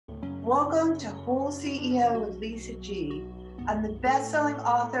Welcome to Whole CEO with Lisa G. I'm the best-selling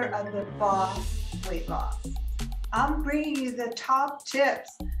author of The Boss Weight Loss. I'm bringing you the top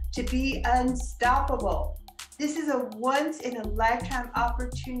tips to be unstoppable. This is a once-in-a-lifetime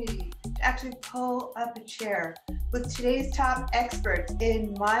opportunity to actually pull up a chair with today's top experts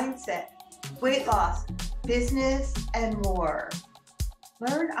in mindset, weight loss, business, and more.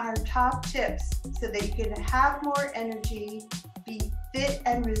 Learn our top tips so that you can have more energy, be fit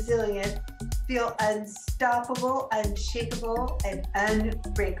and resilient, feel unstoppable, unshakable, and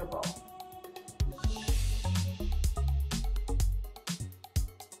unbreakable.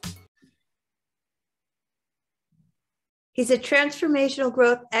 He's a transformational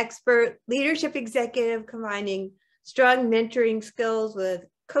growth expert, leadership executive, combining strong mentoring skills with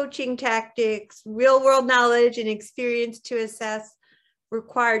coaching tactics, real-world knowledge, and experience to assess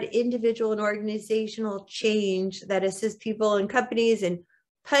required individual and organizational change that assists people and companies in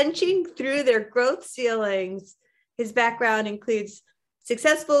punching through their growth ceilings. His background includes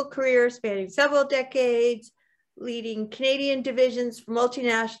successful career spanning several decades, leading Canadian divisions for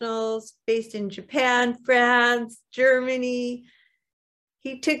multinationals based in Japan, France, Germany.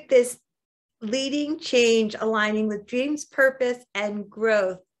 He took this leading change, aligning with dreams, purpose, and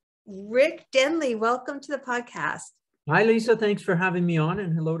growth. Rick Denley, welcome to the podcast. Hi, Lisa. Thanks for having me on,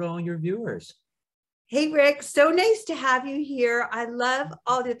 and hello to all your viewers. Hey, Rick. So nice to have you here. I love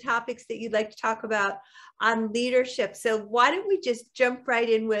all the topics that you'd like to talk about on leadership. So why don't we just jump right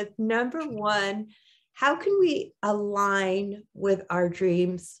in with number one, how can we align with our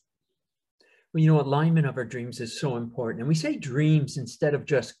dreams? Well, alignment of our dreams is so important. And we say dreams instead of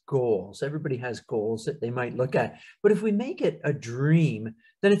just goals. Everybody has goals that they might look at. But if we make it a dream,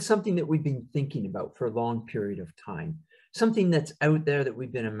 then it's something that we've been thinking about for a long period of time. Something that's out there that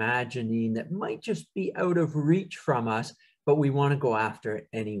we've been imagining that might just be out of reach from us, but we want to go after it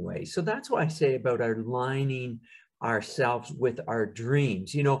anyway. So that's why I say about aligning ourselves with our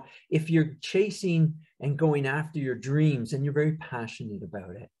dreams. If you're chasing and going after your dreams and you're very passionate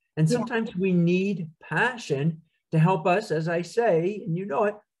about it, and sometimes we need passion to help us, as I say,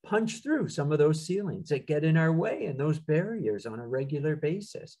 and punch through some of those ceilings that get in our way and those barriers on a regular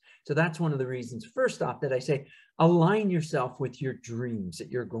basis. So that's one of the reasons, first off, that I say, align yourself with your dreams that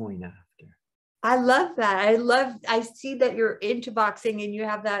you're going after. I love that. I see that you're into boxing and you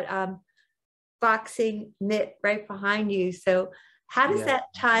have that boxing mitt right behind you. So how does that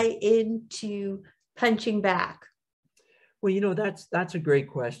tie into punching back? Well, that's a great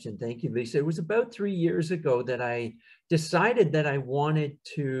question. Thank you, Lisa. It was about 3 years ago that I decided that I wanted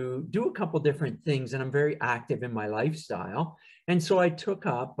to do a couple different things, and I'm very active in my lifestyle. And so I took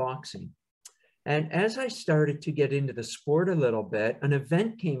up boxing. And as I started to get into the sport a little bit, an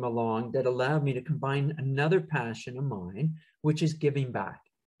event came along that allowed me to combine another passion of mine, which is giving back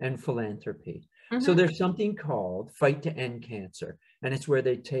and philanthropy. So there's something called Fight to End Cancer. And it's where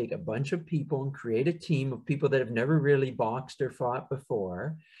they take a bunch of people and create a team of people that have never really boxed or fought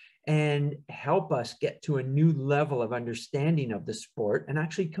before and help us get to a new level of understanding of the sport and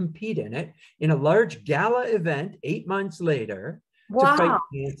actually compete in it in a large gala event 8 months later to fight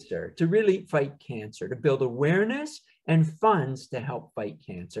cancer, to really fight cancer, to build awareness and funds to help fight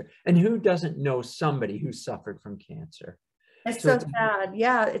cancer. And who doesn't know somebody who suffered from cancer? It's so sad.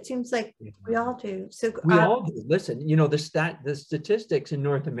 Yeah, it seems like we all do. So we all do. Listen, the statistics in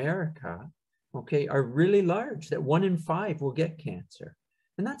North America, are really large, that 1 in 5 will get cancer.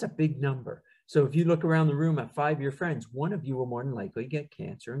 And that's a big number. So if you look around the room at 5 of your friends, 1 of you will more than likely get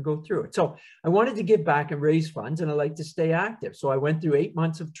cancer and go through it. So I wanted to give back and raise funds, and I like to stay active. So I went through 8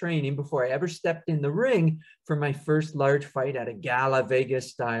 months of training before I ever stepped in the ring for my first large fight at a gala Vegas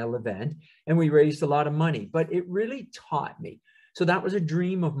style event. And we raised a lot of money, but it really taught me. So that was a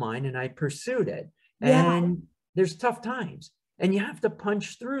dream of mine, and I pursued it. And there's tough times, and you have to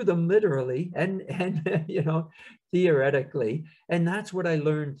punch through them literally and theoretically. And that's what I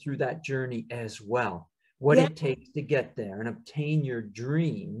learned through that journey as well, what it takes to get there and obtain your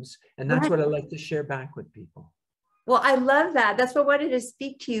dreams. And that's what I like to share back with people. Well, I love that. That's what I wanted to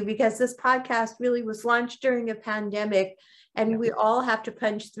speak to you, because this podcast really was launched during a pandemic, and we all have to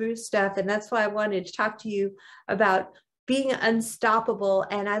punch through stuff. And that's why I wanted to talk to you about being unstoppable.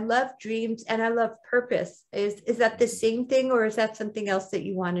 And I love dreams and I love purpose. Is that the same thing, or is that something else that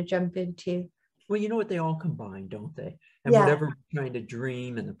you want to jump into? Well, you know what? They all combine, don't they? And whatever we're trying to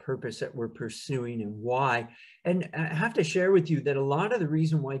dream and the purpose that we're pursuing and why. And I have to share with you that a lot of the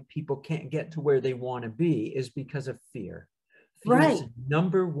reason why people can't get to where they want to be is because of fear. Fear is the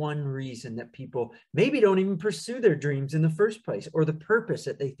number one reason that people maybe don't even pursue their dreams in the first place, or the purpose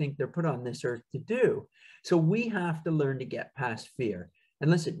that they think they're put on this earth to do. So we have to learn to get past fear.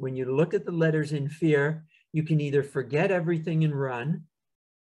 And listen, when you look at the letters in fear, you can either forget everything and run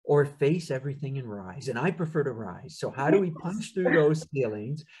or face everything and rise. And I prefer to rise. So how do we punch through those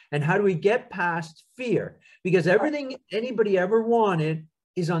feelings? And how do we get past fear? Because everything anybody ever wanted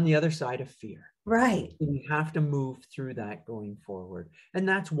is on the other side of fear. Right. We have to move through that going forward. And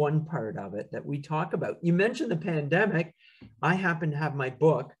that's one part of it that we talk about. You mentioned the pandemic. I happen to have my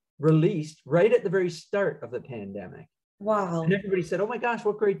book released right at the very start of the pandemic. Wow. And everybody said, oh my gosh,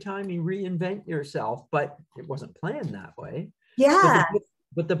 what great timing, reinvent yourself. But it wasn't planned that way. Yeah.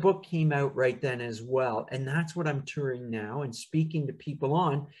 But the book came out right then as well. And that's what I'm touring now and speaking to people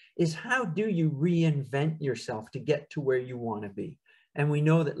on is how do you reinvent yourself to get to where you want to be? And we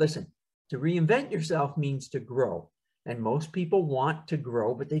know that, listen, to reinvent yourself means to grow. And most people want to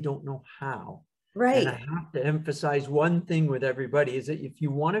grow, but they don't know how. Right. And I have to emphasize one thing with everybody is that if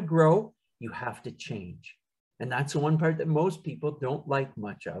you want to grow, you have to change. And that's the one part that most people don't like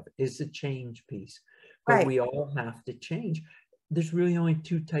much of is the change piece. But Right. we all have to change. There's really only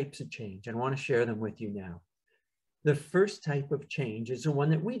two types of change. And I want to share them with you now. The first type of change is the one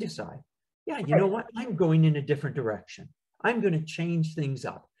that we decide. Yeah, you know what? I'm going in a different direction. I'm going to change things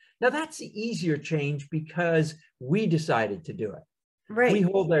up. Now, that's the easier change because we decided to do it. Right. We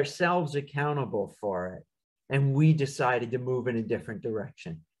hold ourselves accountable for it, and we decided to move in a different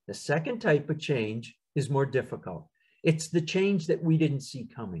direction. The second type of change is more difficult. It's the change that we didn't see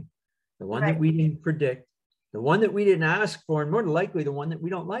coming, the one that we didn't predict, the one that we didn't ask for, and more than likely the one that we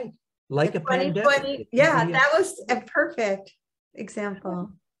don't like a pandemic. Yeah, that was a perfect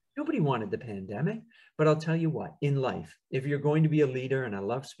example. Nobody wanted the pandemic. But I'll tell you what, in life, if you're going to be a leader, and I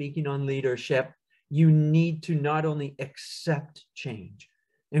love speaking on leadership, you need to not only accept change,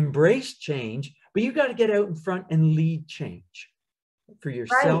 embrace change, but you got to get out in front and lead change for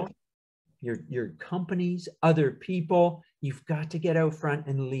yourself, your companies, other people. You've got to get out front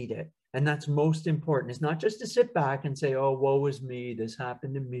and lead it. And that's most important. It's not just to sit back and say, oh, woe is me. This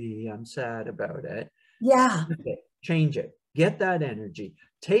happened to me. I'm sad about it. Yeah. Change it. Get that energy.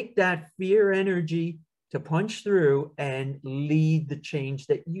 Take that fear energy to punch through and lead the change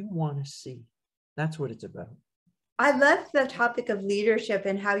that you want to see. That's what it's about. I love the topic of leadership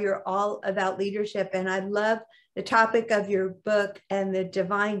and how you're all about leadership. And I love the topic of your book and the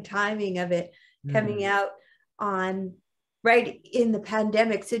divine timing of it coming out on right in the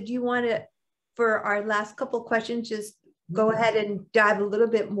pandemic. So do you want to, for our last couple of questions, just go ahead and dive a little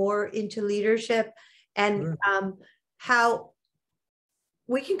bit more into leadership and how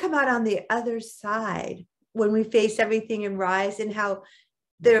we can come out on the other side when we face everything and rise, and how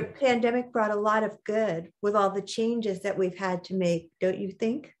the pandemic brought a lot of good with all the changes that we've had to make, don't you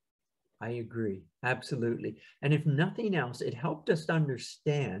think? I agree, absolutely. And if nothing else, it helped us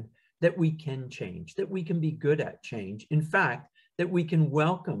understand that we can change, that we can be good at change. In fact, that we can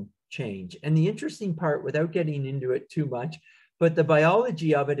welcome change. And the interesting part, without getting into it too much, but the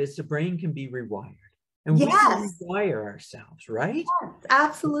biology of it is the brain can be rewired. And we can rewire ourselves, right? Yes,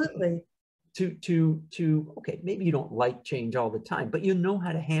 absolutely. Okay, maybe you don't like change all the time, but you know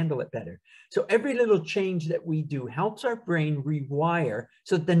how to handle it better. So every little change that we do helps our brain rewire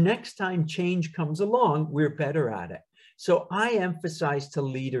so that the next time change comes along, we're better at it. So I emphasize to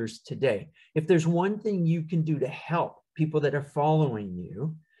leaders today, if there's one thing you can do to help people that are following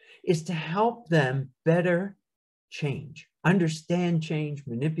you, is to help them better change, understand change,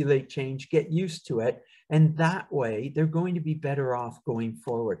 manipulate change, get used to it. And that way, they're going to be better off going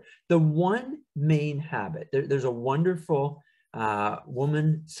forward. The one main habit, there's a wonderful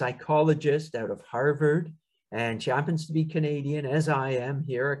woman psychologist out of Harvard, and she happens to be Canadian, as I am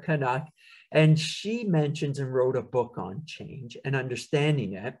here, a Canuck. And she mentions and wrote a book on change and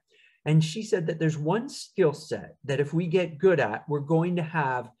understanding it. And she said that there's one skill set that if we get good at, we're going to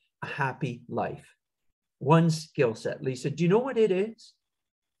have a happy life. One skill set. Lisa, do you know what it is?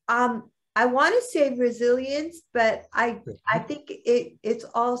 I want to say resilience, but I think it's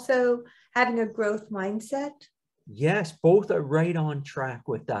also having a growth mindset. Yes, both are right on track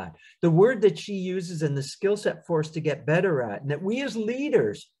with that. The word that she uses and the skill set for us to get better at, and that we as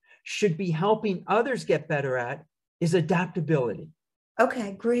leaders should be helping others get better at, is adaptability.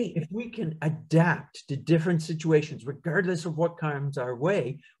 Okay, great. If we can adapt to different situations, regardless of what comes our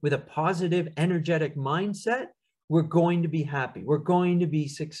way, with a positive, energetic mindset, we're going to be happy. We're going to be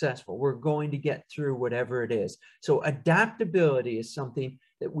successful. We're going to get through whatever it is. So adaptability is something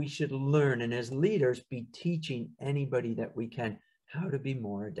that we should learn, and as leaders, be teaching anybody that we can how to be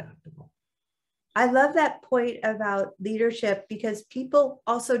more adaptable. I love that point about leadership, because people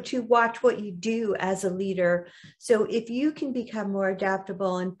also to watch what you do as a leader. So if you can become more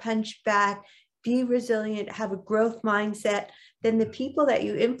adaptable and punch back be resilient, have a growth mindset, then the people that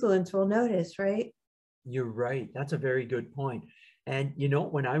you influence will notice, right? You're right. That's a very good point. And you know,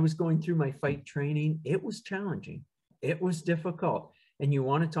 when I was going through my fight training, it was challenging. It was difficult. And you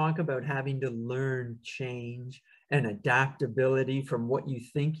want to talk about having to learn change and adaptability from what you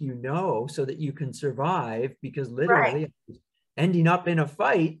think you know so that you can survive, because literally ending up in a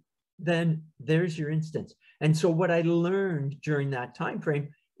fight, then there's your instance. And so what I learned during that time frame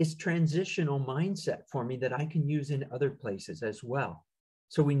is transitional mindset for me that I can use in other places as well.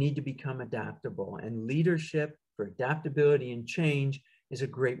 So we need to become adaptable, and leadership for adaptability and change is a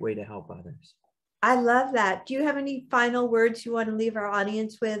great way to help others. I love that. Do you have any final words you want to leave our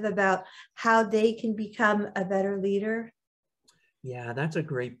audience with about how they can become a better leader? Yeah, that's a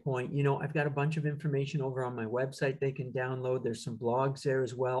great point. You know, I've got a bunch of information over on my website they can download. There's some blogs there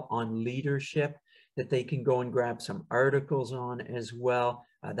as well on leadership that they can go and grab some articles on as well.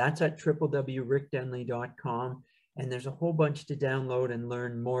 That's at www.rickdenley.com. And there's a whole bunch to download and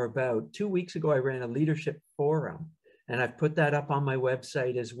learn more about. 2 weeks ago, I ran a leadership forum, and I've put that up on my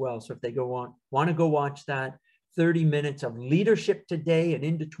website as well. So if they want to go watch that, 30 minutes of leadership today and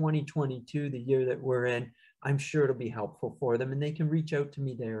into 2022, the year that we're in, I'm sure it'll be helpful for them, and they can reach out to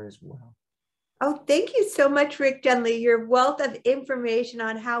me there as well. Oh, thank you so much, Rick Denley. Your wealth of information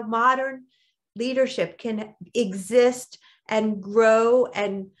on how modern leadership can exist and grow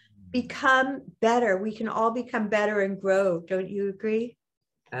and become better. We can all become better and grow. Don't you agree?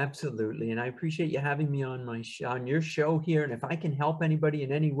 Absolutely. And I appreciate you having me on on your show here. And if I can help anybody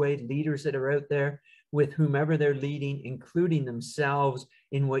in any way, leaders that are out there with whomever they're leading, including themselves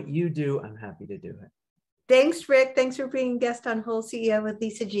in what you do, I'm happy to do it. Thanks, Rick. Thanks for being a guest on Whole CEO with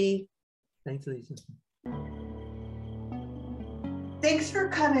Lisa G. Thanks, Lisa. Thanks for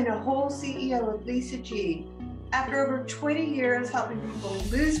coming to Whole CEO with Lisa G. After over 20 years helping people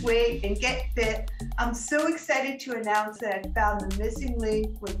lose weight and get fit, I'm so excited to announce that I found the missing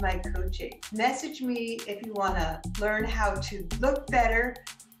link with my coaching. Message me if you want to learn how to look better,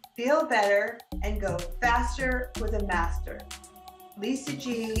 feel better, and go faster with a master. Lisa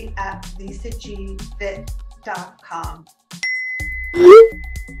G at lisagfit.com.